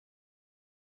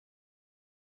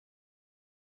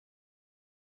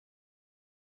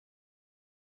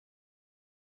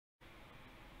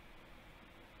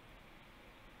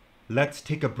let's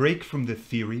take a break from the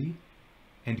theory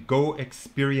and go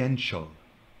experiential.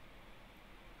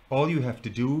 All you have to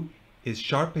do is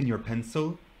sharpen your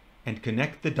pencil and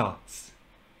connect the dots.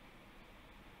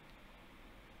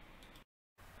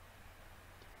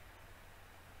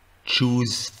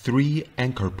 Choose 3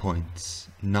 anchor points,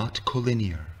 not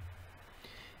collinear.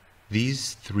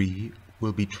 These 3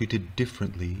 will be treated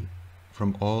differently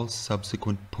from all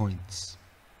subsequent points.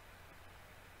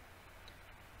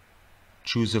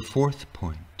 Choose a 4th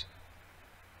point,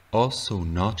 also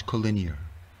not collinear.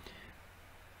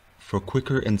 For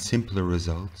quicker and simpler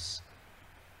results,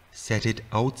 set it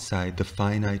outside the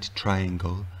finite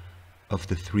triangle of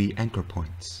the 3 anchor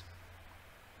points,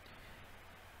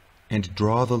 and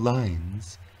draw the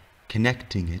lines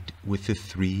connecting it with the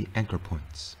 3 anchor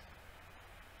points.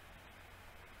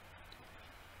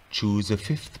 Choose a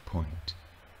 5th point,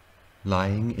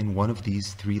 lying in one of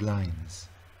these 3 lines,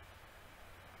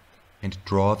 and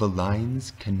draw the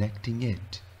lines connecting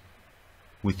it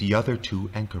with the other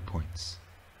 2 anchor points.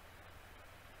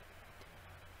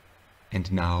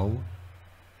 And now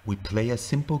we play a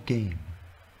simple game.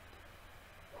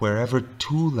 Wherever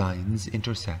 2 lines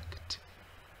intersect,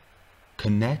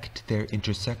 connect their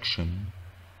intersection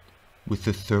with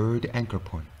the 3rd anchor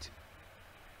point.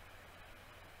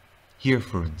 Here,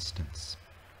 for instance,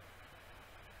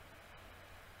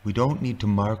 we don't need to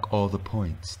mark all the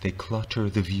points. They clutter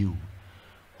the view.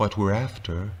 What we're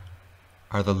after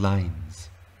are the lines.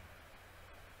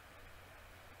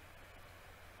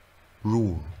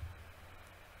 Rule: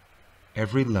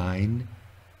 every line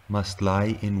must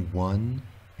lie in one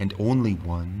and only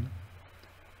one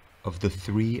of the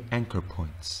 3 anchor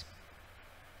points.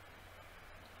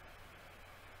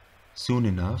 Soon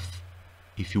enough,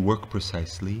 if you work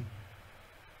precisely,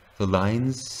 the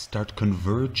lines start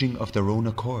converging of their own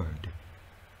accord,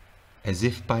 as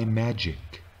if by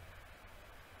magic.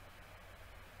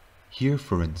 Here,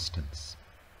 for instance,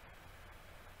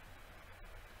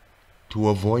 to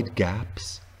avoid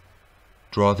gaps,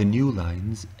 draw the new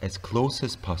lines as close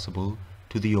as possible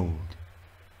to the old.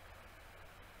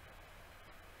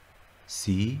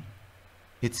 See?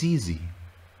 It's easy.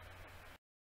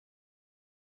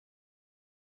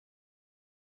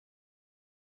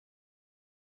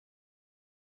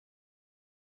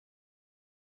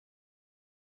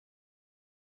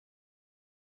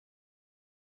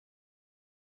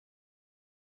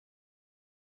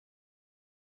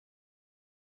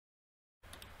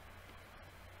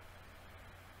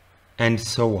 And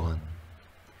so on.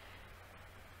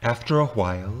 After a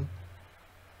while,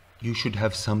 you should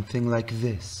have something like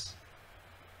this.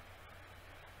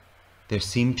 There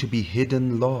seem to be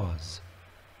hidden laws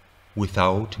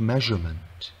without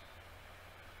measurement.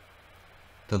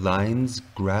 The lines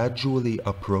gradually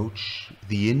approach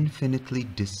the infinitely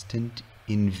distant,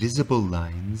 invisible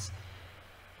lines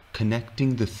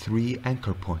connecting the 3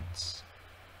 anchor points.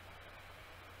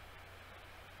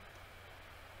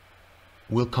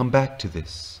 We'll come back to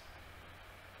this,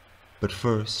 but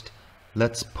first,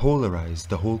 let's polarize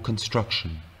the whole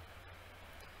construction.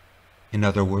 In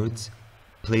other words,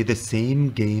 play the same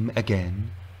game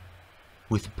again,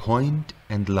 with point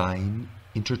and line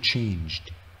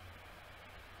interchanged.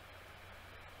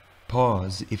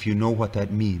 Pause if you know what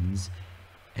that means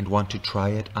and want to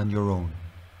try it on your own.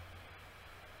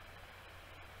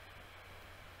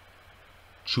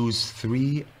 Choose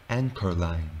 3 anchor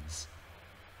lines,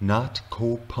 not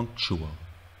co-punctual.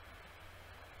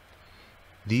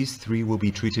 These 3 will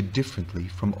be treated differently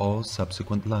from all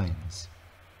subsequent lines.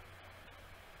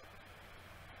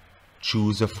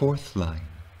 Choose a 4th line,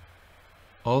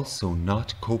 also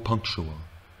not co-punctual.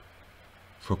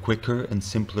 For quicker and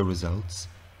simpler results,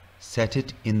 set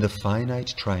it in the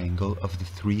finite triangle of the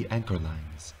 3 anchor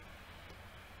lines,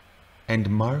 and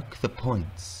mark the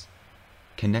points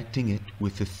connecting it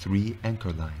with the 3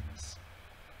 anchor lines.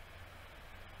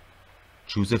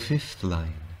 Choose a 5th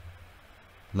line,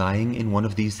 lying in one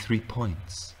of these 3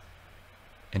 points,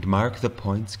 and mark the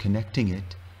points connecting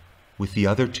it with the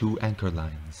other 2 anchor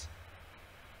lines.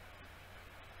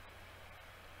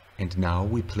 And now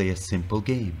we play a simple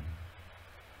game.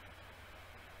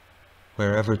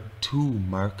 Wherever 2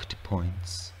 marked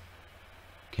points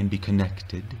can be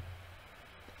connected,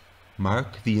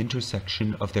 mark the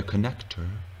intersection of their connector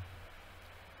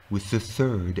with the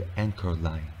 3rd anchor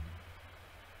line.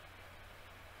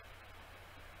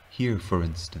 Here, for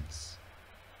instance.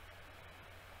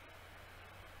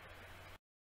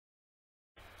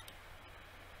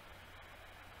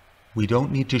 We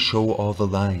don't need to show all the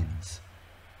lines.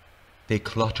 They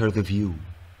clutter the view.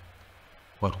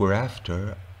 What we're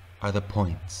after are the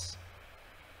points.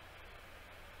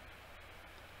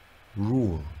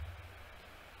 Rule: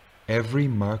 every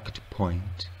marked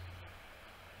point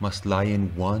must lie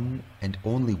in one and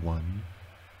only one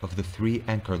of the three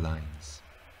anchor lines.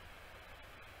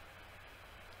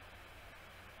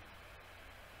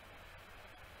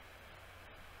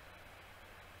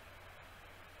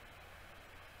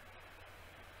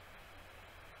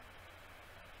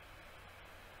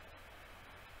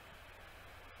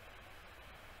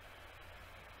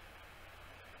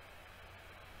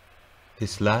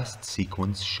 This last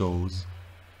sequence shows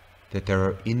that there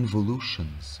are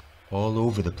involutions all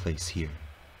over the place here.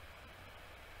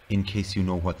 In case you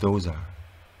know what those are,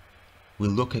 we'll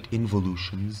look at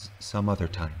involutions some other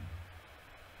time.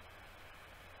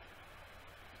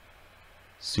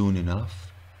 Soon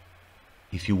enough,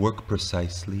 if you work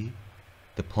precisely,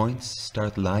 the points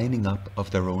start lining up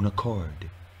of their own accord,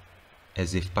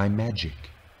 as if by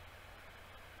magic.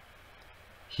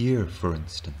 Here, for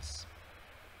instance,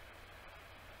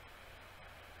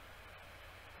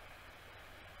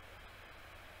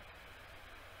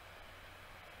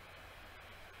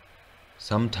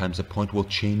 sometimes a point will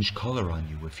change color on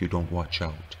you if you don't watch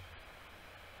out.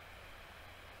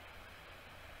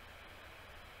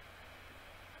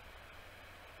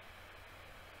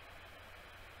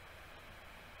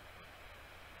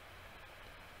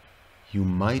 You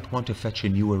might want to fetch a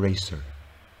new eraser.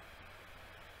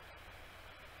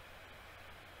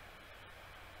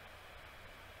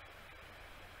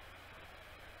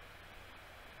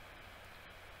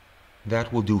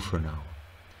 That will do for now.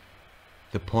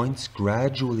 The points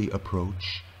gradually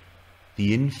approach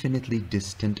the infinitely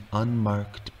distant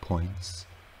unmarked points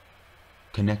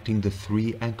connecting the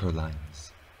three anchor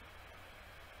lines.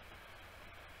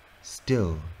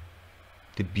 Still,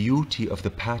 the beauty of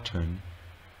the pattern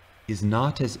is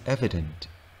not as evident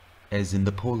as in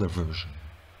the polar version.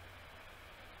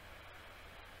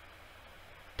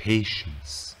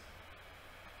 Patience.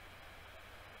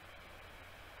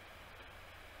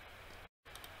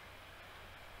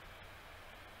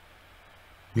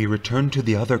 We return to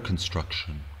the other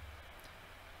construction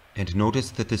and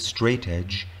notice that the straight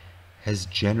edge has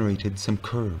generated some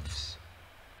curves.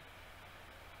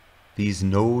 These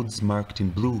nodes marked in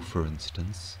blue, for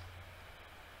instance,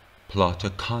 plot a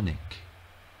conic.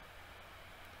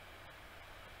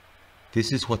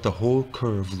 This is what the whole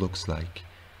curve looks like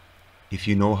if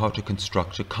you know how to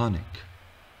construct a conic,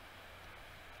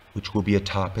 which will be a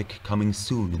topic coming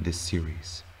soon in this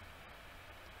series.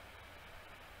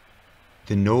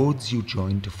 The nodes you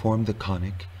join to form the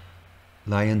conic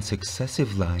lie in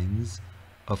successive lines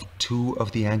of two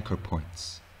of the anchor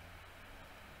points.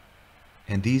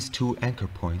 And these two anchor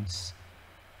points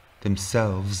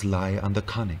themselves lie on the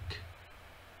conic.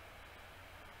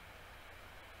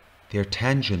 Their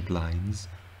tangent lines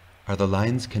are the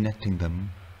lines connecting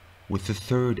them with the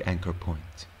third anchor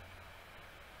point.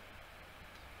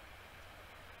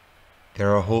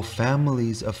 There are whole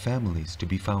families of families to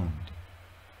be found.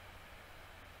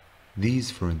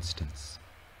 These, for instance.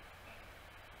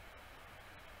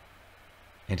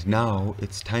 And now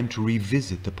it's time to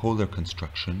revisit the polar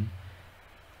construction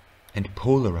and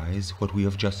polarize what we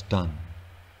have just done.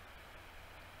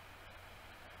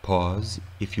 Pause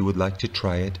if you would like to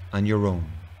try it on your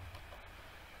own.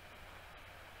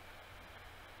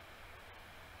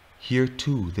 Here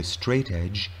too, the straight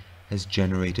edge has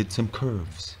generated some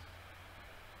curves.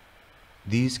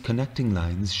 These connecting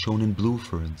lines, shown in blue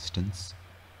for instance,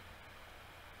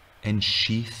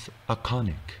 ensheath a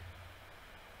conic.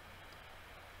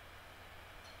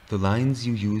 The lines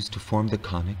you use to form the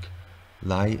conic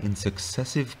lie in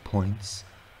successive points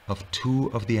of two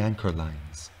of the anchor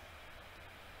lines.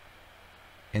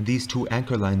 And these two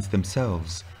anchor lines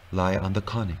themselves lie on the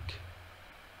conic.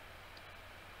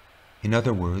 In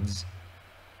other words,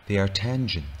 they are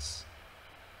tangents.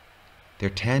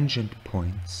 Their tangent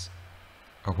points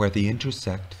are where they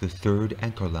intersect the third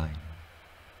anchor line.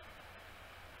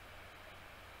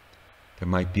 There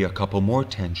might be a couple more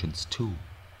tangents too.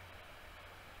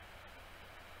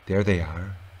 There they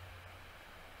are.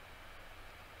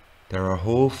 There are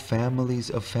whole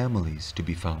families of families to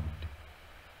be found.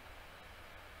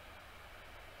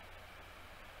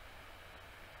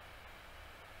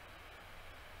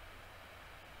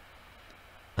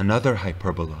 Another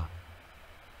hyperbola.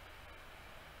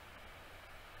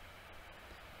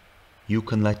 You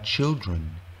can let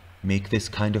children make this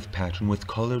kind of pattern with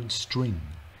colored string,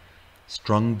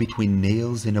 strung between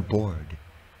nails in a board,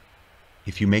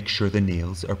 if you make sure the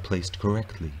nails are placed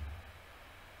correctly.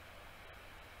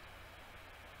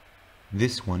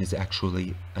 This one is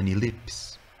actually an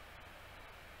ellipse.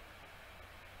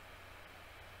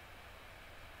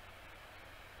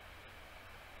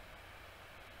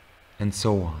 And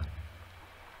so on.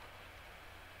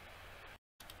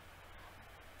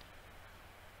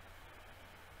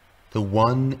 the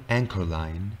one anchor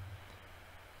line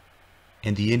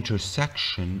and the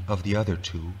intersection of the other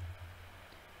two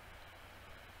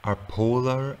are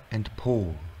polar and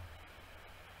pole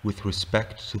with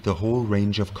respect to the whole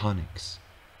range of conics,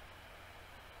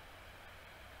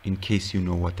 in case you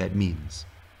know what that means.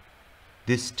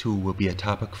 This too will be a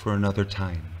topic for another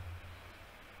time.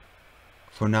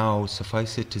 For now,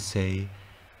 suffice it to say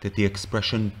that the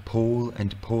expression pole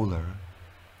and polar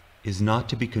is not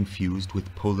to be confused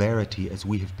with polarity as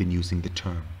we have been using the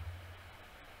term.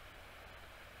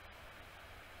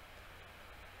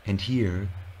 And here,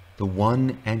 the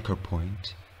one anchor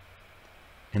point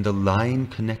and the line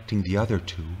connecting the other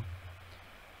two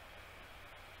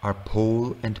are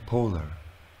pole and polar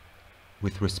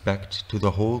with respect to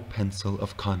the whole pencil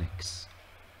of conics.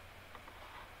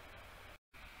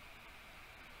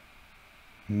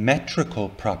 Metrical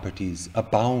properties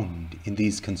abound in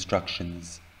these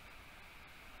constructions,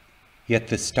 yet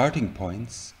the starting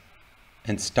points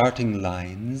and starting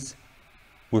lines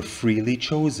were freely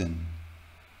chosen,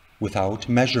 without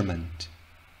measurement.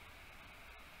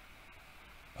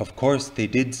 Of course, they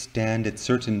did stand at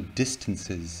certain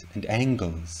distances and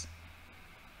angles,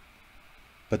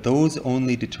 but those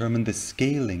only determine the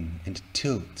scaling and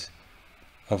tilt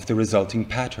of the resulting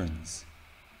patterns.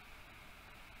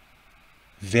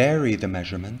 Vary the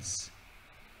measurements,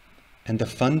 and the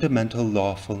fundamental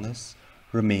lawfulness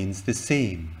remains the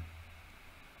same,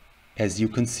 as you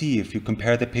can see if you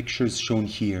compare the pictures shown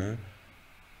here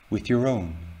with your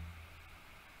own.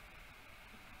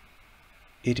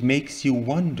 It makes you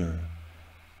wonder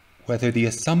whether the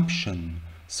assumption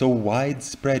so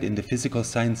widespread in the physical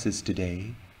sciences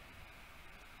today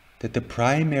that the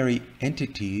primary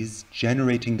entities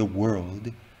generating the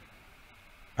world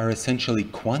are essentially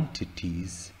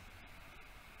quantities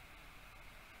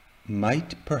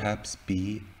might perhaps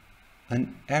be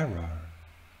an error.